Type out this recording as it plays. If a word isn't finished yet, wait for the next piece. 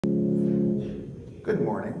Good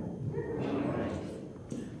morning.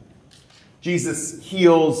 Jesus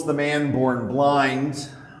heals the man born blind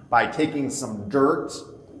by taking some dirt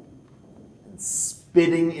and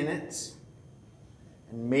spitting in it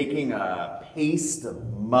and making a paste of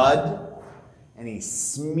mud, and he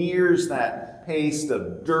smears that paste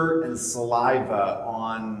of dirt and saliva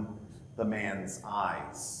on the man's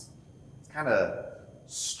eyes. It's kind of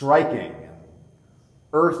striking and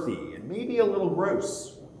earthy and maybe a little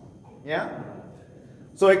gross. Yeah?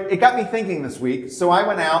 So it got me thinking this week. So I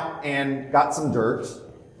went out and got some dirt,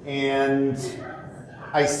 and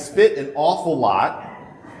I spit an awful lot.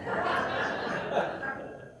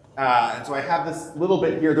 And so I have this little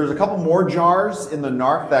bit here. There's a couple more jars in the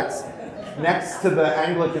narthex next to the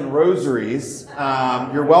Anglican rosaries.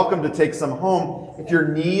 You're welcome to take some home. If your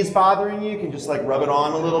knee's bothering you, you can just like rub it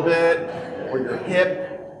on a little bit, or your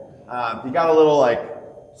hip. If you got a little like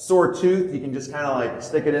sore tooth, you can just kind of like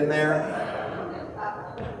stick it in there.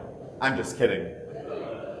 I'm just kidding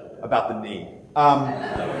about the knee.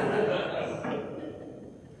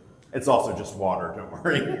 It's also just water, don't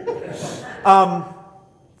worry.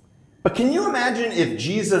 But can you imagine if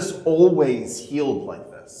Jesus always healed like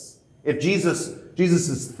this? If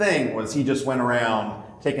Jesus's thing was he just went around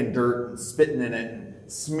taking dirt and spitting in it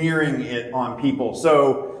and smearing it on people,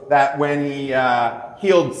 so that when he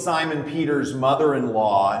healed Simon Peter's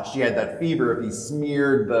mother-in-law and she had that fever, if he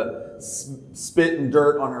smeared the spit and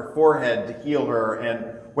dirt on her forehead to heal her,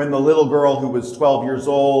 and when the little girl who was 12 years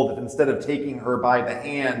old, if instead of taking her by the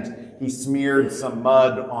hand, he smeared some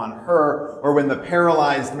mud on her, or when the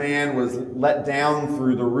paralyzed man was let down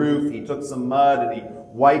through the roof, he took some mud and he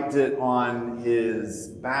wiped it on his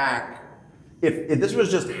back. If this was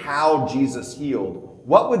just how Jesus healed,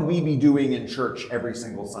 what would we be doing in church every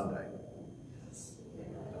single Sunday?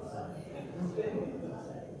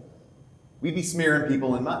 We'd be smearing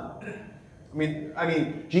people in mud. I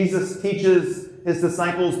mean, Jesus teaches his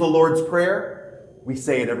disciples the Lord's Prayer. We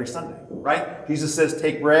say it every Sunday, right? Jesus says,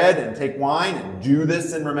 take bread and take wine and do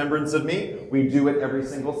this in remembrance of me. We do it every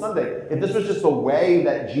single Sunday. If this was just a way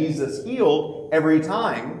that Jesus healed every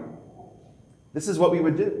time, this is what we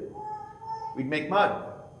would do. We'd make mud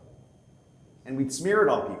and we'd smear it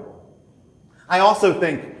on people. I also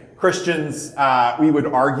think Christians, we would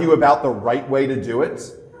argue about the right way to do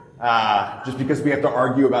it. Just because we have to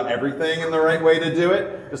argue about everything and the right way to do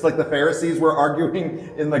it. Just like the Pharisees were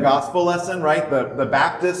arguing in the gospel lesson, right? The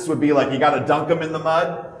Baptists would be like, you got to dunk them in the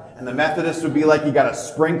mud. And the Methodists would be like, you got to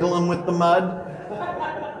sprinkle them with the mud.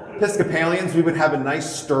 Episcopalians, we would have a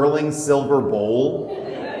nice sterling silver bowl.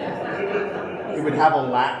 It would have a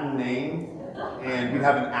Latin name. And we'd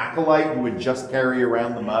have an acolyte who would just carry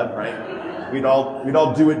around the mud, right? We'd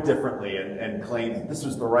all do it differently and claim this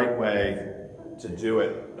was the right way to do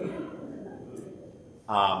it.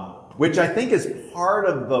 Which I think is part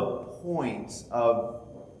of the point of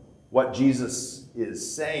what Jesus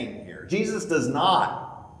is saying here. Jesus does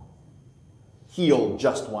not heal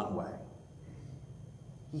just one way.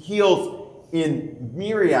 He heals in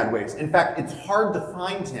myriad ways. In fact, it's hard to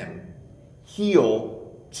find him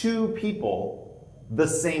heal two people the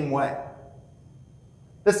same way.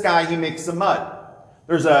 This guy, he makes some mud.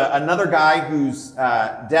 There's another guy who's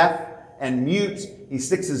deaf and mute. He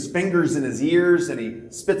sticks his fingers in his ears and he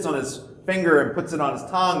spits on his finger and puts it on his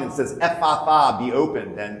tongue and says, Ephphatha, be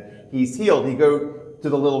opened, and he's healed. He goes to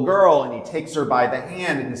the little girl and he takes her by the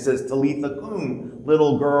hand and he says, Talitha kum,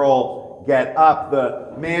 little girl, get up.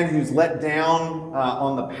 The man who's let down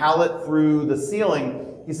on the pallet through the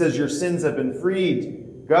ceiling, he says, your sins have been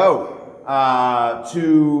freed. Go.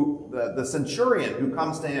 To the centurion who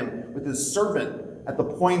comes to him with his servant at the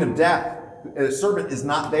point of death. The servant is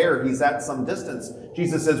not there. He's at some distance.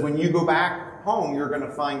 Jesus says, when you go back home, you're going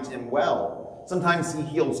to find him well. Sometimes he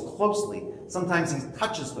heals closely. Sometimes he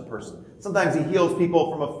touches the person. Sometimes he heals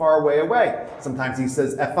people from a far way away. Sometimes he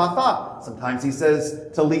says, Ephphatha. Sometimes he says,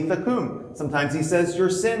 Talitha kum. Sometimes he says, your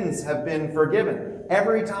sins have been forgiven.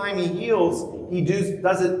 Every time he heals, he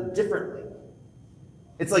does it differently.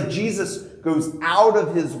 It's like Jesus goes out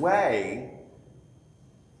of his way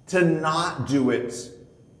to not do it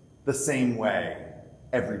the same way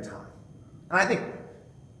every time. And I think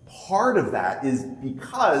part of that is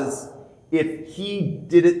because if he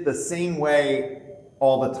did it the same way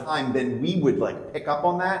all the time, then we would like pick up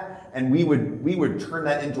on that and we would turn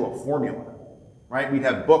that into a formula, right? We'd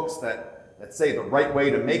have books that say the right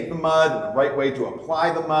way to make the mud and the right way to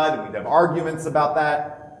apply the mud, and we'd have arguments about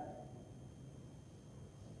that.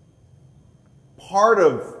 Part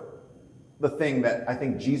of the thing that I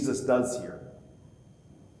think Jesus does here,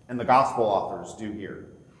 and the gospel authors do here,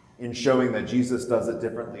 in showing that Jesus does it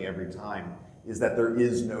differently every time, is that there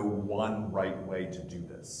is no one right way to do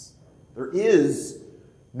this. There is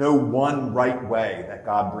no one right way that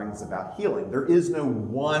God brings about healing. There is no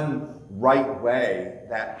one right way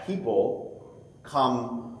that people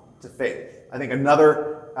come to faith. I think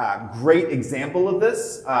another great example of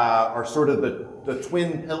this are sort of the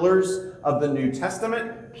twin pillars of the New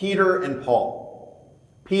Testament, Peter and Paul.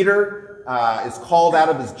 Peter is called out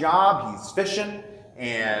of his job. He's fishing.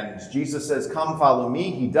 And Jesus says, come follow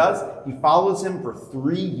me. He does. He follows him for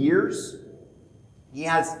 3 years. He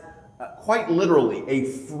has quite literally a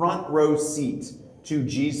front row seat to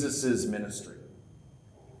Jesus's ministry.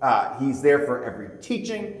 He's there for every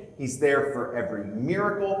teaching. He's there for every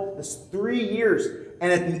miracle. This 3 years.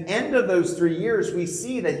 And at the end of those 3 years, we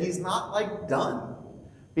see that he's not like done.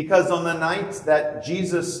 Because on the night that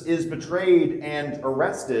Jesus is betrayed and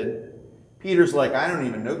arrested, Peter's like, I don't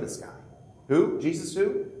even know this guy. Who? Jesus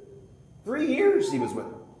who? 3 years he was with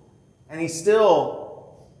him. And he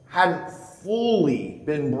still hadn't fully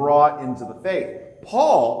been brought into the faith.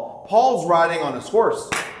 Paul's riding on his horse.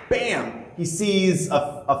 Bam! He sees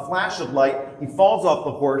a flash of light. He falls off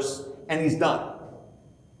the horse and he's done.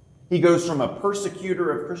 He goes from a persecutor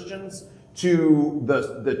of Christians to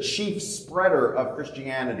the chief spreader of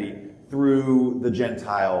Christianity through the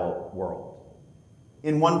Gentile world.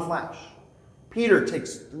 In one flash. Peter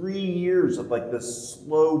takes 3 years of like this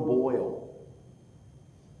slow boil.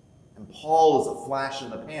 And Paul is a flash in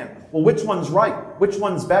the pan. Well, which one's right? Which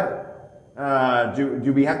one's better?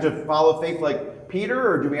 Do we have to follow faith like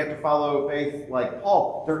Peter, or do we have to follow faith like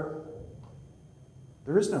Paul?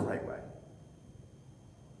 There is no right way.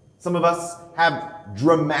 Some of us have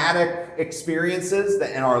dramatic experiences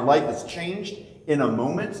and our life has changed in a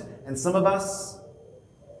moment. And some of us,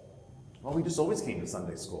 well, we just always came to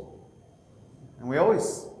Sunday school. And we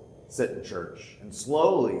always sit in church. And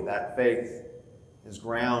slowly that faith is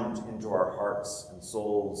ground into our hearts and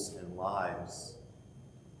souls and lives.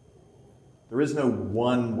 There is no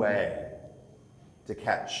one way to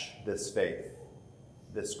catch this faith,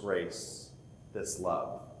 this grace, this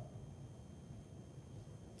love.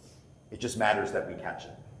 It just matters that we catch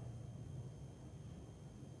it.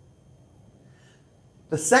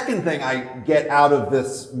 The second thing I get out of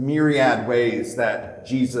this myriad ways that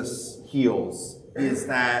Jesus heals is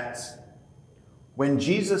that when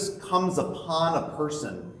Jesus comes upon a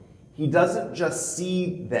person, he doesn't just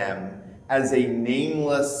see them as a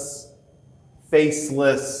nameless,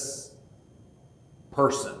 faceless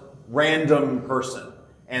person, random person,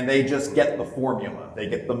 and they just get the formula. They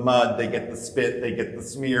get the mud, they get the spit, they get the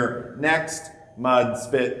smear. Next, mud,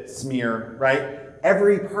 spit, smear, right?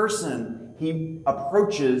 Every person he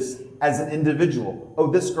approaches as an individual. Oh,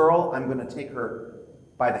 this girl, I'm going to take her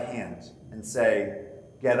by the hand and say,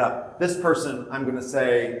 get up. This person, I'm going to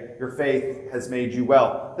say, your faith has made you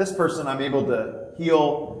well. This person, I'm able to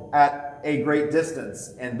heal at a great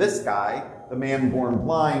distance. And this guy, the man born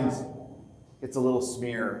blind, gets a little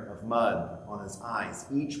smear of mud on his eyes.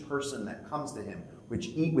 Each person that comes to him,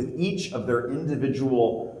 with each of their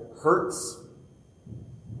individual hurts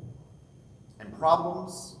and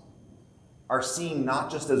problems, are seen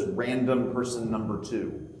not just as random person number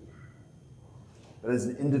 2, but as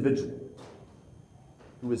an individual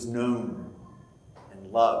who is known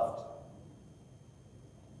and loved.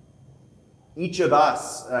 Each of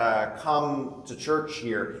us come to church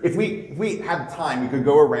here. If we had time, we could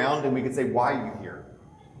go around and we could say, why are you here?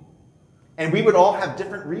 And we would all have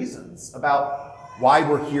different reasons about why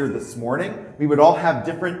we're here this morning. We would all have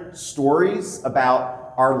different stories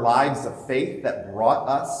about our lives of faith that brought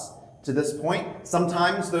us to this point.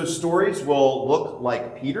 Sometimes those stories will look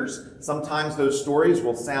like Peter's. Sometimes those stories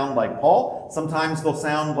will sound like Paul. Sometimes they'll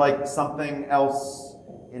sound like something else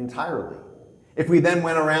entirely. If we then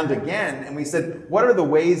went around again and we said, what are the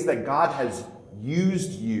ways that God has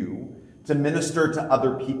used you to minister to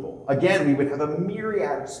other people? Again, we would have a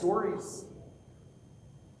myriad of stories.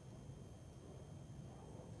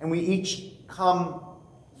 And we each come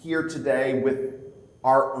here today with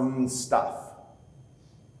our own stuff.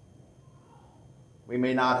 We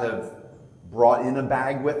may not have brought in a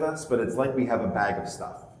bag with us, but it's like we have a bag of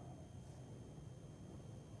stuff.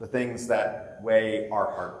 The things that weigh our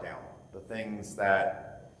heart down, the things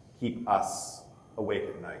that keep us awake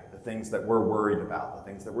at night, the things that we're worried about, the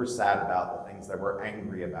things that we're sad about, the things that we're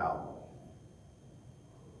angry about.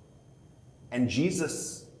 And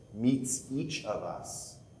Jesus meets each of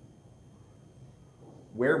us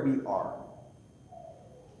where we are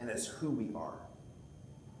and as who we are.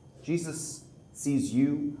 Jesus sees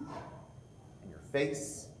you and your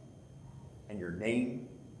face and your name.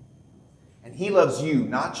 And he loves you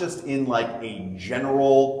not just in like a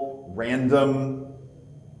general, random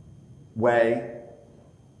way,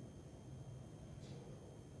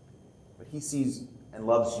 but he sees and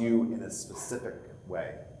loves you in a specific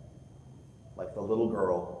way, like the little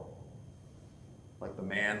girl, like the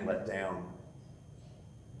man let down,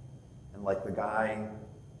 and like the guy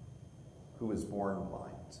who was born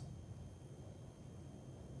blind.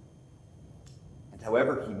 And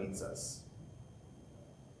however he meets us,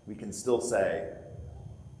 we can still say,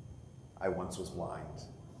 I once was blind,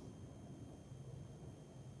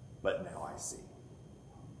 but now I see.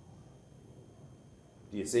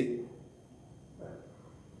 Do you see?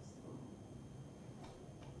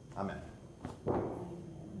 Amen.